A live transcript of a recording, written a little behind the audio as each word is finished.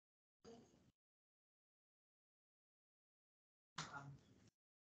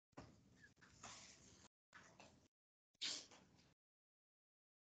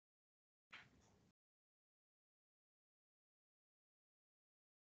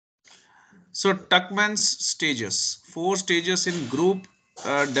So Tuckman's stages, 4 stages in group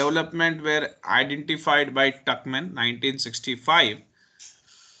development were identified by Tuckman 1965.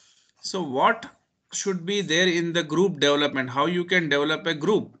 So what should be there in the group development? How you can develop a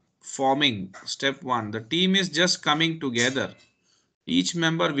group? Forming. Step 1. The team is just coming together. Each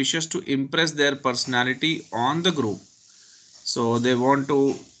member wishes to impress their personality on the group. So they want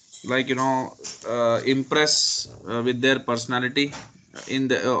to, like, impress with their personality in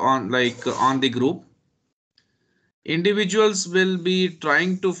the on the group. Individuals will be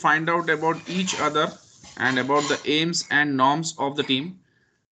trying to find out about each other and about the aims and norms of the team.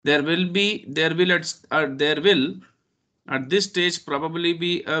 There will at this stage probably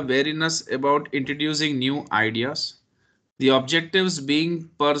be a wariness about introducing new ideas. The objectives being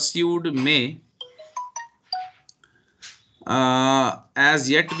pursued may as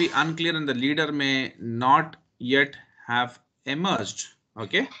yet be unclear, and the leader may not yet have emerged.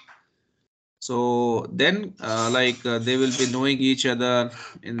 Okay, so then they will be knowing each other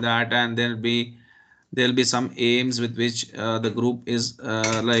in that, and there'll be some aims with which the group is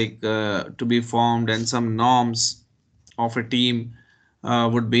to be formed, and some norms of a team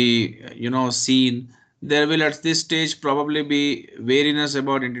would be seen. There will at this stage probably be wariness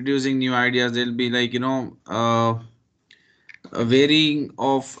about introducing new ideas. There'll be a varying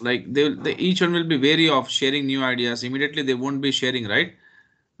of, like, they each one will be wary of sharing new ideas. Immediately they won't be sharing, right?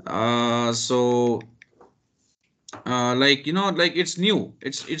 So it's new,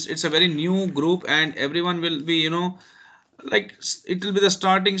 it's a very new group, and everyone will be it will be the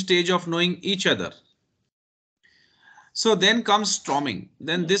starting stage of knowing each other. So then comes storming.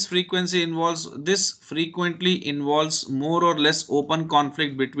 Then this frequently involves more or less open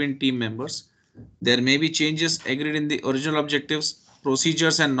conflict between team members. There may be changes agreed in the original objectives,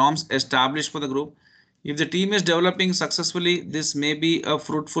 procedures and norms established for the group. If the team is developing successfully, this may be a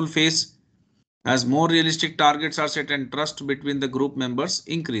fruitful phase as more realistic targets are set and trust between the group members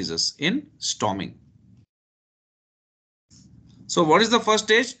increases in storming. So what is the first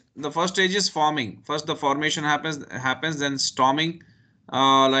stage? The first stage is forming. First the formation happens, then storming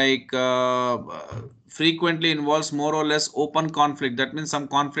frequently involves more or less open conflict. That means some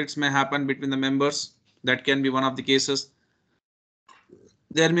conflicts may happen between the members. That can be one of the cases.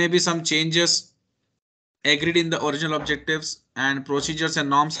 There may be some changes agreed in the original objectives and procedures and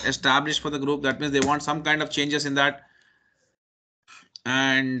norms established for the group. That means they want some kind of changes in that.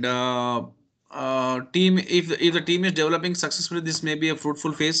 And team, if the team is developing successfully, this may be a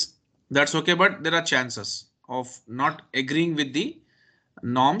fruitful phase. That's okay, but there are chances of not agreeing with the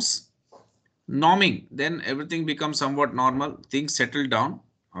norms. Norming, then everything becomes somewhat normal, things settle down.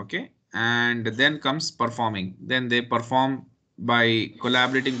 Okay, and then comes performing. Then they perform by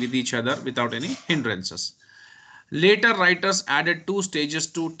collaborating with each other without any hindrances. Later writers added 2 stages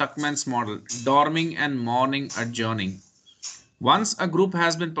to Tuckman's model: dorming and morning adjourning. Once a group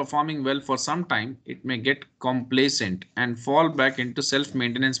has been performing well for some time, it may get complacent and fall back into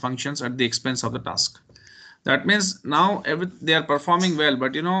self-maintenance functions at the expense of the task. That means now they are performing well,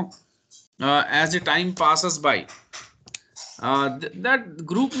 but as the time passes by, that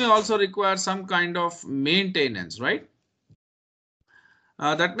group may also require some kind of maintenance, right?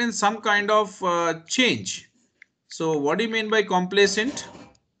 That means some kind of change. So what do you mean by complacent?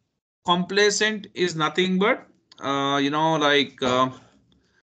 Complacent is nothing but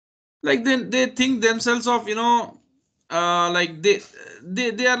they think themselves of they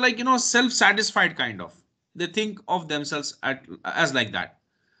are self-satisfied kind of. They think of themselves as like that.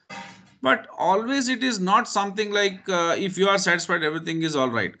 But always it is not something like if you are satisfied, everything is all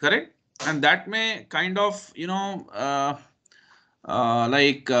right, correct? And that may kind of uh,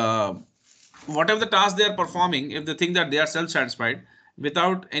 like uh, whatever the task they are performing, if they think that they are self-satisfied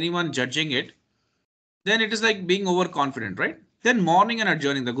without anyone judging it, then it is like being overconfident, right? Then morning and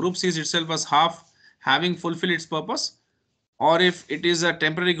adjourning, the group sees itself as half having fulfilled its purpose, or if it is a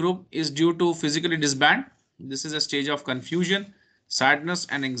temporary group is due to physically disband. This is a stage of confusion, sadness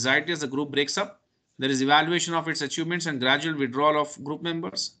and anxiety as the group breaks up. There is evaluation of its achievements and gradual withdrawal of group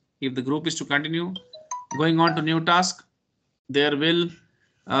members. If the group is to continue going on to new task, there will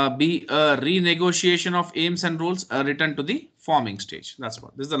be a renegotiation of aims and rules, a return to the forming stage. That's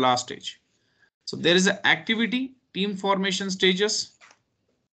what this is the last stage. So there is an activity, team formation stages.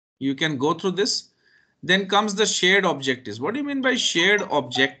 You can go through this. Then comes the shared objectives. What do you mean by shared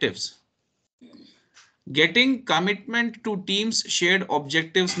objectives? Getting commitment to teams' shared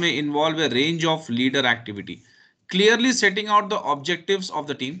objectives may involve a range of leader activity. Clearly setting out the objectives of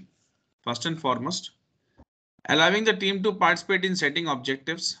the team, first and foremost. Allowing the team to participate in setting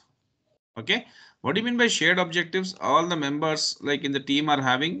objectives. Okay. What do you mean by shared objectives? All the members like in the team are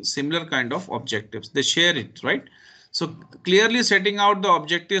having similar kind of objectives. They share it, right? So clearly setting out the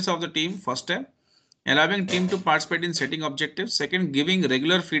objectives of the team, first step. Allowing team to participate in setting objectives. Second, giving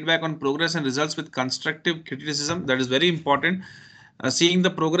regular feedback on progress and results with constructive criticism. That is very important. Seeing the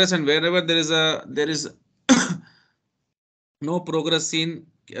progress, and wherever there is no progress seen,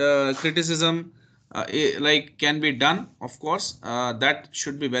 criticism like can be done. Of course, that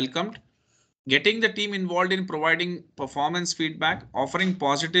should be welcomed. Getting the team involved in providing performance feedback, offering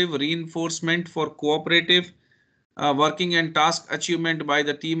positive reinforcement for cooperative working and task achievement by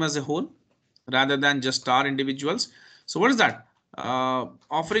the team as a whole rather than just star individuals. So what is that?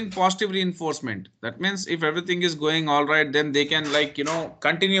 Offering positive reinforcement. That means if everything is going all right, then they can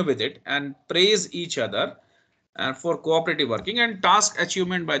continue with it and praise each other for cooperative working and task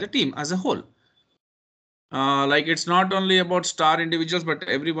achievement by the team as a whole. Like it's not only about star individuals, but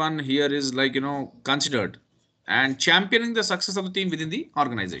everyone here is considered and championing the success of the team within the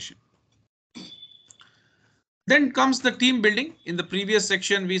organization. Then comes the team building. In the previous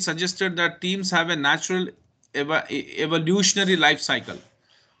section, we suggested that teams have a natural evolutionary life cycle.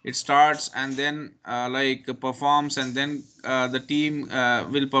 It starts and then performs, and then the team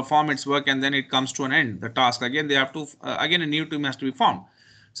will perform its work, and then it comes to an end. The task again, they have to again a new team has to be formed.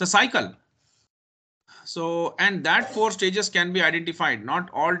 It's a cycle. So, and that 4 stages can be identified. Not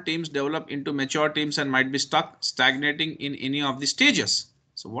all teams develop into mature teams and might be stuck stagnating in any of the stages.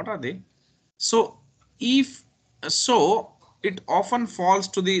 So what are they? So if so, it often falls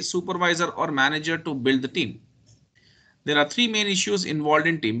to the supervisor or manager to build the team. There are 3 main issues involved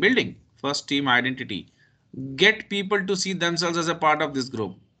in team building. First, team identity. Get people to see themselves as a part of this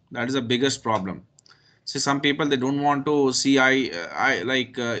group. That is the biggest problem. See, some people, they don't want to see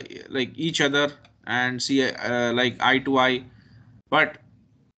like each other and see like eye to eye, but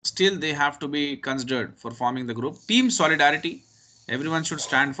still they have to be considered for forming the group. Team solidarity. Everyone should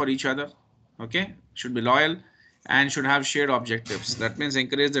stand for each other. Okay, should be loyal and should have shared objectives. That means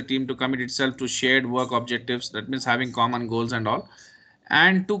encourage the team to commit itself to shared work objectives. That means having common goals and all,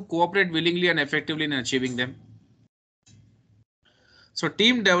 and to cooperate willingly and effectively in achieving them. So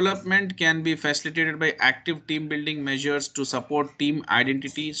team development can be facilitated by active team building measures to support team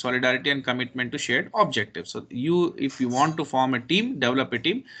identity, solidarity, and commitment to shared objectives. So if you want to form a team, develop a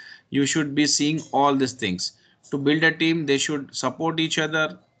team, you should be seeing all these things. To build a team, they should support each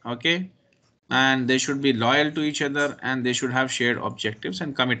other, okay, and they should be loyal to each other, and they should have shared objectives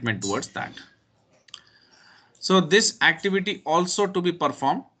and commitment towards that. So this activity also to be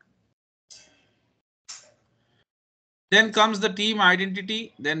performed. Then comes the team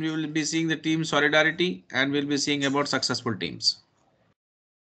identity. Then we will be seeing the team solidarity, and we'll be seeing about successful teams.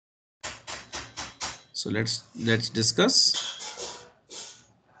 So let's discuss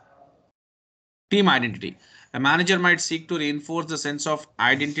team identity. A manager might seek to reinforce the sense of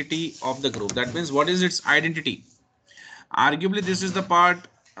identity of the group. That means what is its identity? Arguably, this is the part.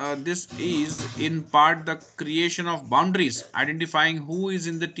 This is in part the creation of boundaries, identifying who is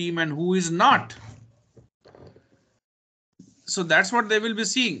in the team and who is not. So that's what they will be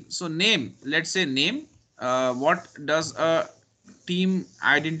seeing. So name, let's say name. What does a team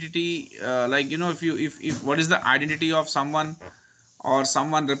identity if what is the identity of someone or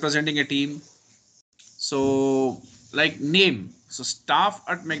someone representing a team? So like name. So staff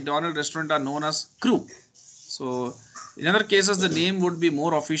at McDonald's restaurant are known as crew. So in other cases, the name would be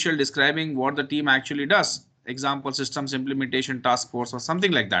more official, describing what the team actually does. Example, systems implementation task force or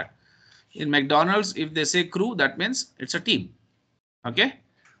something like that. In McDonald's, if they say crew, that means it's a team. Okay,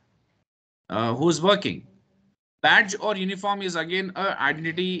 who's working. Badge or uniform is again a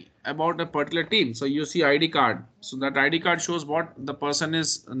identity about a particular team. So you see ID card. So that ID card shows what the person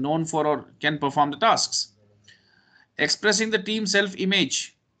is known for or can perform the tasks. Expressing the team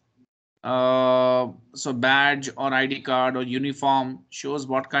self-image. So badge or ID card or uniform shows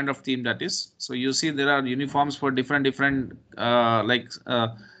what kind of team that is. So you see there are uniforms for different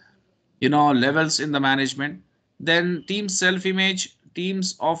levels in the management. Then team self-image.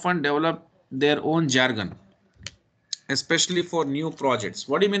 Teams often develop their own jargon, especially for new projects.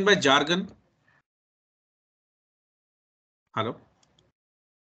 What do you mean by jargon? Hello?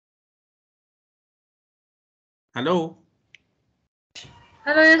 Hello?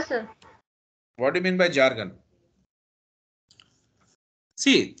 Hello, yes, sir. What do you mean by jargon?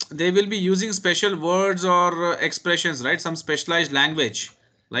 See, they will be using special words or expressions, right? Some specialized language,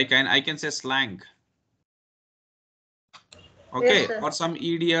 like I can say slang. Okay, Yes, or some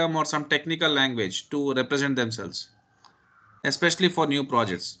idiom or some technical language to represent themselves, especially for new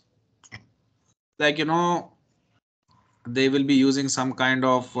projects. Like, They will be using some kind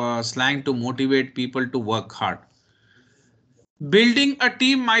of slang to motivate people to work hard. Building a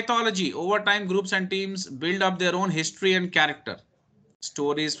team mythology. Over time, groups and teams build up their own history and character.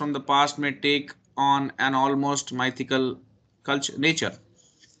 Stories from the past may take on an almost mythical culture nature.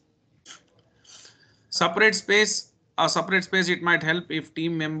 Separate space. A separate space, it might help if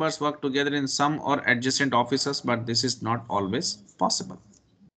team members work together in some or adjacent offices, but this is not always possible.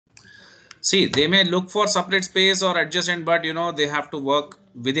 See, they may look for separate space or adjacent, but they have to work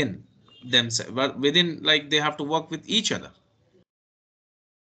within themselves, but within, like, they have to work with each other.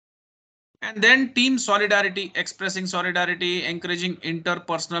 And then team solidarity, expressing solidarity, encouraging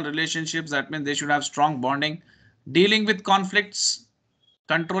interpersonal relationships. That means they should have strong bonding, dealing with conflicts,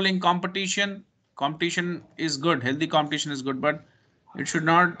 controlling competition. Competition is good, healthy competition is good, but it should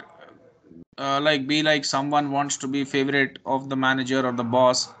not like be like someone wants to be favorite of the manager or the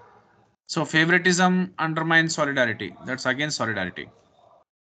boss. So favoritism undermines solidarity. That's against solidarity.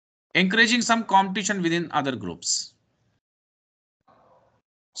 Encouraging some competition within other groups.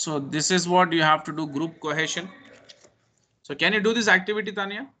 So this is what you have to do, group cohesion. So can you do this activity,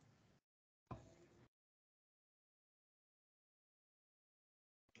 Tanya?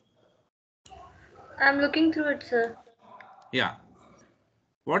 I'm looking through it, sir. Yeah.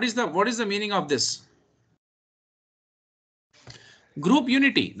 What is the meaning of this? Group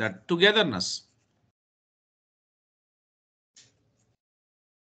unity, that togetherness.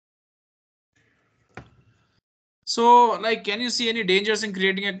 So, like, can you see any dangers in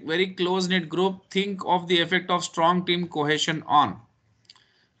creating a very close knit group? Think of the effect of strong team cohesion on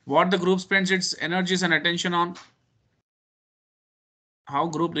what the group spends its energies and attention on, how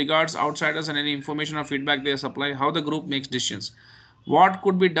group regards outsiders and any information or feedback they supply, how the group makes decisions, what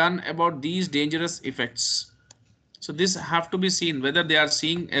could be done about these dangerous effects. So this have to be seen whether they are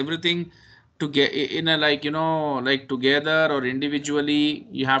seeing everything to get in a, like, like together or individually.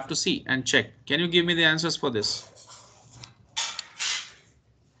 You have to see and check. Can you give me the answers for this?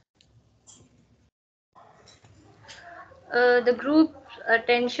 The group's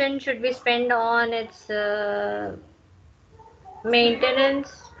attention should be spent on its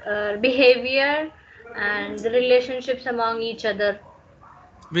maintenance, behavior, and the relationships among each other.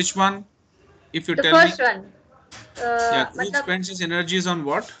 Which one, if you The tell me? first one, Yeah, group matlab, spends its energies on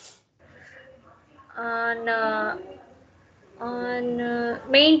what? on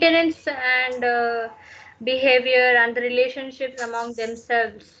maintenance and behavior and the relationships among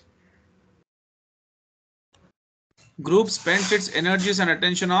themselves. Group spends its energies and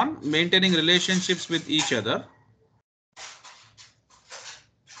attention on maintaining relationships with each other.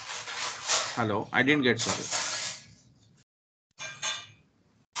 Hello, I didn't get, sorry.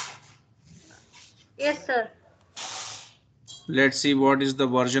 Yes, sir. Let's see what is the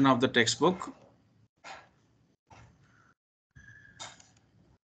version of the textbook.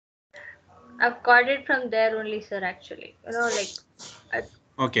 I've got it from there only, sir. Actually, like I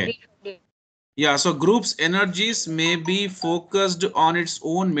Okay. read. Yeah, so group's energies may be focused on its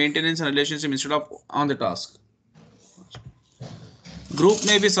own maintenance and relationship instead of on the task. Group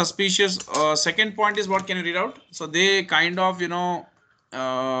may be suspicious. Second point is, what can you read out? So they kind of, they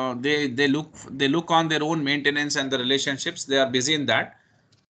look on their own maintenance and the relationships. They are busy in that.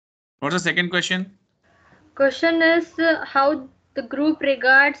 What's the second question? Question is how the group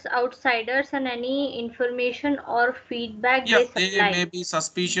regards outsiders and any information or feedback Yeah, they they may supply. be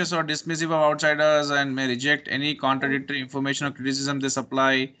suspicious or dismissive of outsiders and may reject any contradictory information or criticism they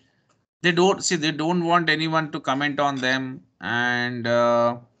supply. They don't want anyone to comment on them, and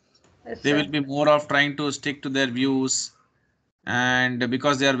Yes, they will sir. be more of trying to stick to their views, and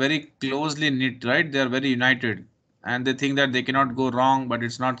because they are very closely knit, right, they are very united, and they think that they cannot go wrong, but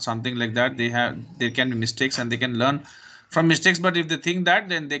it's not something like that. There can be mistakes and they can learn from mistakes, but if they think that,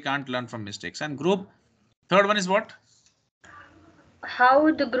 then they can't learn from mistakes. And group, third one is what?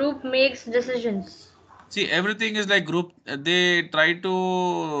 How the group makes decisions. See, everything is like group. They try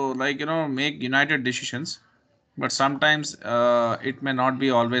to, like, make united decisions, but sometimes it may not be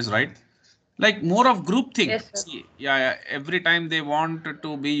always right. Like more of group think. Yes, sir. See, yeah, yeah, every time they want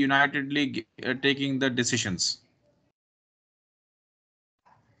to be unitedly taking the decisions.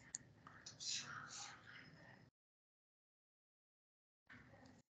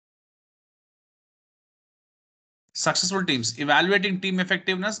 Successful teams. Evaluating team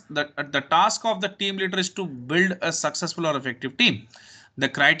effectiveness. The task of the team leader is to build a successful or effective team. The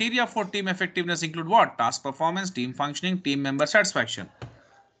criteria for team effectiveness include what? Task performance, team functioning, team member satisfaction.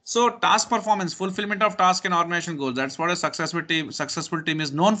 So task performance, fulfillment of task and organization goals. That's what a successful team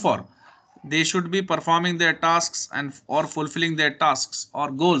is known for. They should be performing their tasks and or fulfilling their tasks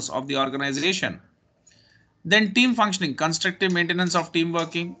or goals of the organization. Then team functioning, constructive maintenance of team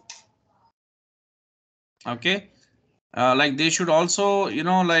working. Okay. Like they should also,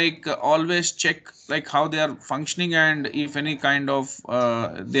 like always check like how they are functioning, and if any kind of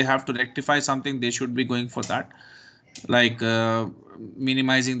they have to rectify something, they should be going for that, like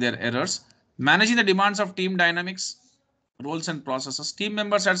minimizing their errors. Managing the demands of team dynamics, roles and processes, team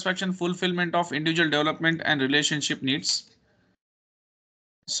member satisfaction, fulfillment of individual development and relationship needs.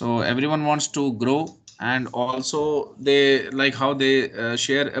 So everyone wants to grow, and also they like how they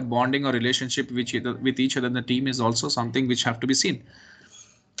share a bonding or relationship with each other in the team is also something which have to be seen.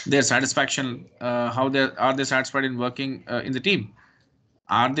 Their satisfaction, how they are they satisfied in working in the team,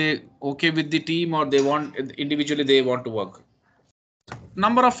 are they okay with the team, or they want individually they want to work.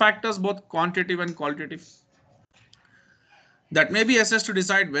 Number of factors, both quantitative and qualitative, that may be assessed to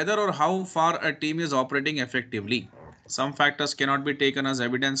decide whether or how far a team is operating effectively. Some factors cannot be taken as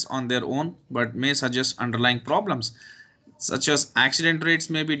evidence on their own, but may suggest underlying problems, such as accident rates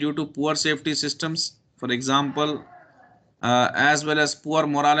may be due to poor safety systems, for example, as well as poor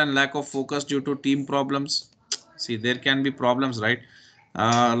morale and lack of focus due to team problems. See, there can be problems, right?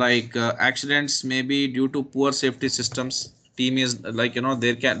 Like accidents may be due to poor safety systems. Team is like,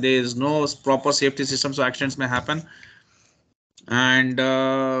 there is no proper safety system, so accidents may happen. And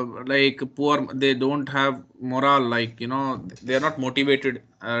like poor, they don't have morale, like they are not motivated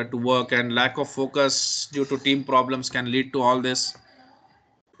to work, and lack of focus due to team problems can lead to all this.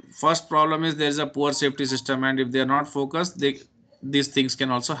 First problem is there is a poor safety system, and if they are not focused, these things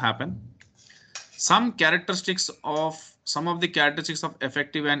can also happen. Some of the characteristics of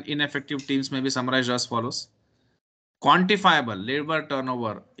effective and ineffective teams may be summarized as follows. Quantifiable labor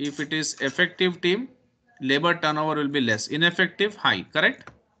turnover. If it is effective team, labor turnover will be less. Ineffective, high.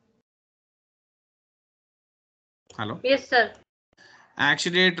 Correct? Hello. Yes, sir.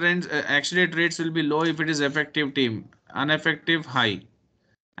 Accident rates will be low if it is effective team. Ineffective, high.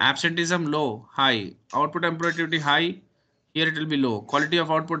 Absenteeism, low. High. Output and productivity, high. Here it will be low. Quality of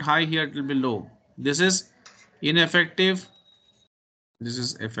output, high. Here it will be low. This is ineffective. This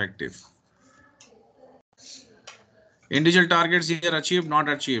is effective. Individual targets here achieved, not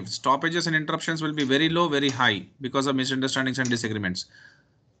achieved. Stoppages and interruptions will be very low, very high because of misunderstandings and disagreements.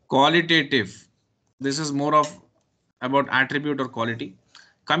 Qualitative. This is more of about attribute or quality.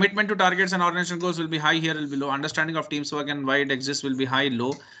 Commitment to targets and organization goals will be high, here will be low. Understanding of team's work and why it exists will be high,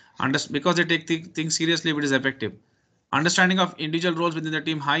 low. Because they take things seriously if it is effective. Understanding of individual roles within the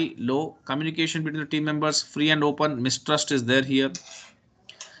team, high, low. Communication between the team members, free and open. Mistrust is there here.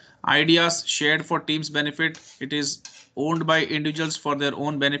 Ideas shared for team's benefit, it is owned by individuals for their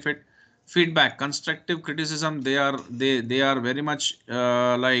own benefit. Feedback, constructive criticism, they are very much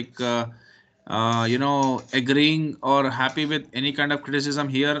agreeing or happy with any kind of criticism.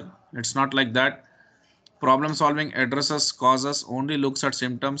 Here it's not like that. Problem solving, addresses causes, only looks at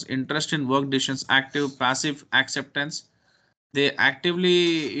symptoms. Interest in work decisions, active passive acceptance, they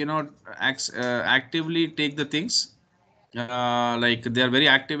actively actively take the things, like they are very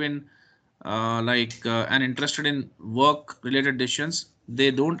active in and interested in work related decisions.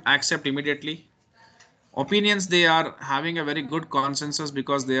 They don't accept immediately opinions. They are having a very good consensus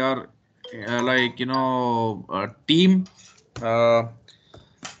because they are a team uh,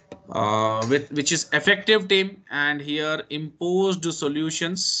 with which is effective team, and here imposed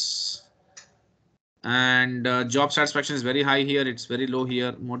solutions. And job satisfaction is very high here, it's very low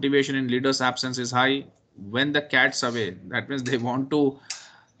here. Motivation in leaders absence is high. When the cat's away, that means they want to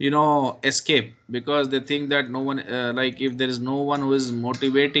escape, because they think that no one, like if there is no one who is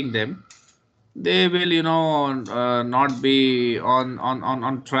motivating them, they will not be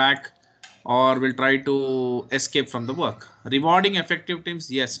on track, or will try to escape from the work. Rewarding effective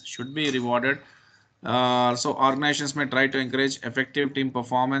teams, yes, should be rewarded. So organizations may try to encourage effective team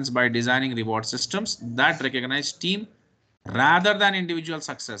performance by designing reward systems that recognize team rather than individual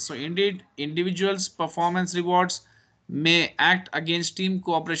success. So indeed, individuals performance rewards may act against team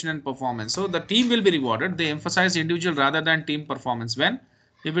cooperation and performance. So the team will be rewarded. They emphasize individual rather than team performance when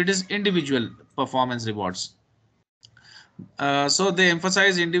if it is individual performance rewards. So they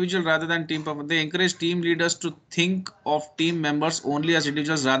emphasize individual rather than team performance. They encourage team leaders to think of team members only as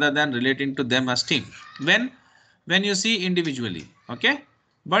individuals rather than relating to them as team. When you see individually, okay.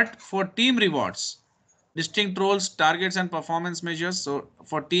 But for team rewards, distinct roles, targets, and performance measures. So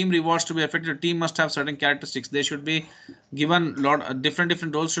for team rewards to be effective, team must have certain characteristics. They should be given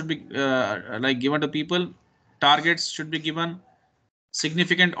different roles should be like given to people. Targets should be given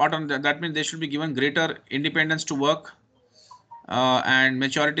significant autonomy. That means they should be given greater independence to work, and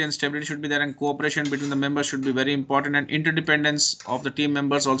maturity and stability should be there, and cooperation between the members should be very important, and interdependence of the team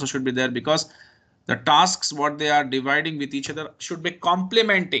members also should be there, because The tasks what they are dividing with each other should be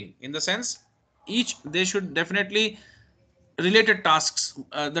complementing, in the sense they should definitely related tasks.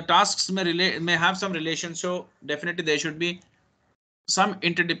 The tasks may have some relation, so definitely there should be some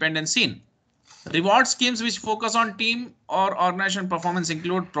interdependence seen. Reward schemes which focus on team or organization performance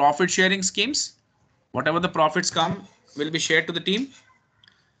include profit sharing schemes. Whatever the profits come will be shared to the team,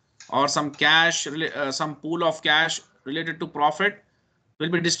 or some cash, some pool of cash related to profit will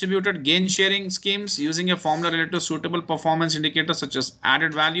be distributed. Gain sharing schemes using a formula related to suitable performance indicators such as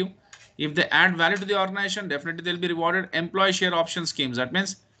added value. If they add value to the organization, definitely they'll be rewarded. Employee share option schemes, that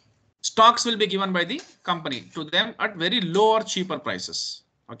means stocks will be given by the company to them at very low or cheaper prices.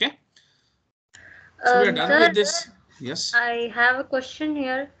 Okay, so we are done Sir, with this. Yes. I have a question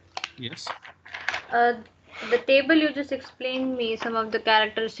here. Yes. Uh, the table you just explained me some of the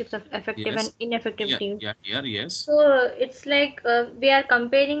characteristics of effective and Yes. ineffective Yeah. teams. Yeah. Yeah. Yes. So it's like we are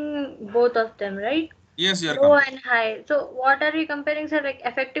comparing both of them, right? Yes. You are Low comparing. and high. So what are we comparing, sir? Like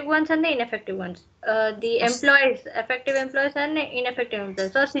effective ones and the ineffective ones. The Yes. employees, effective employees and ineffective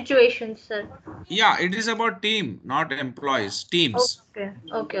employees. Or situations, sir. Yeah. It is about team, not employees. Teams. Okay,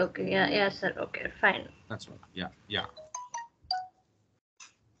 okay, okay. Yeah, yeah, sir. Okay, fine. That's what. Yeah. Yeah.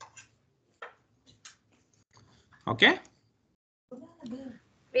 Okay.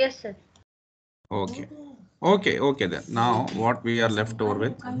 Yes, sir. Okay. Okay. Okay. Then now what we are left over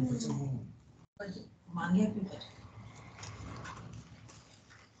with.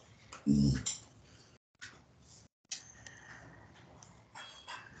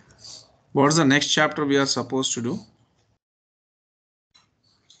 What's the next chapter we are supposed to do?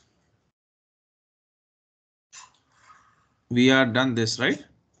 We are done this, right?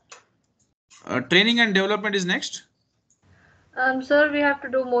 Training and development is next. Sir, we have to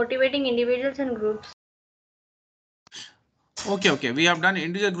do motivating individuals and groups. Okay, okay. We have done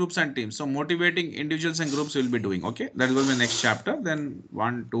individual groups and teams. So motivating individuals and groups will be doing. Okay, that will be the next chapter. Then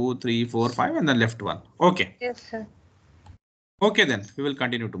 1, 2, 3, 4, 5, and then left one. Okay. Yes, sir. Okay, then we will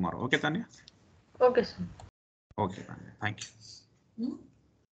continue tomorrow. Okay, Tanya. Okay, sir. Okay, Tanya. Thank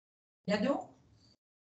you.